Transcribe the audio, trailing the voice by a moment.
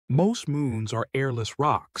Most moons are airless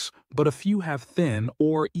rocks, but a few have thin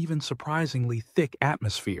or even surprisingly thick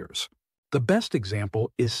atmospheres. The best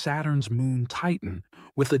example is Saturn's moon Titan,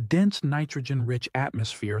 with a dense nitrogen-rich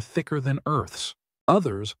atmosphere thicker than Earth's.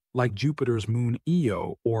 Others, like Jupiter's moon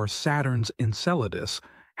Io or Saturn's Enceladus,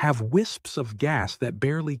 have wisps of gas that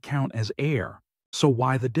barely count as air. So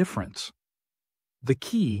why the difference? The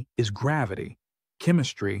key is gravity,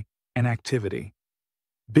 chemistry, and activity.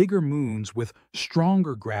 Bigger moons with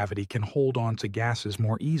stronger gravity can hold on to gases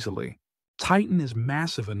more easily. Titan is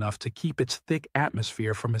massive enough to keep its thick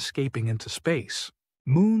atmosphere from escaping into space.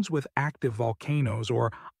 Moons with active volcanoes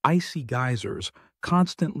or icy geysers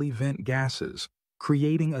constantly vent gases,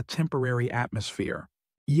 creating a temporary atmosphere.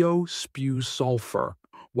 Io spews sulfur,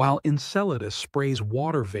 while Enceladus sprays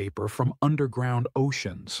water vapor from underground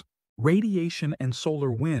oceans. Radiation and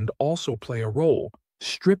solar wind also play a role,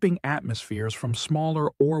 stripping atmospheres from smaller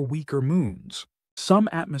or weaker moons. Some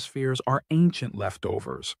atmospheres are ancient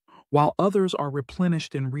leftovers, while others are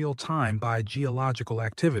replenished in real time by geological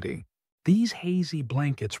activity. These hazy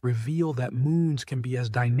blankets reveal that moons can be as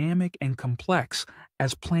dynamic and complex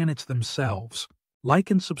as planets themselves. Like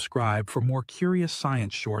and subscribe for more curious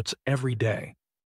science shorts every day.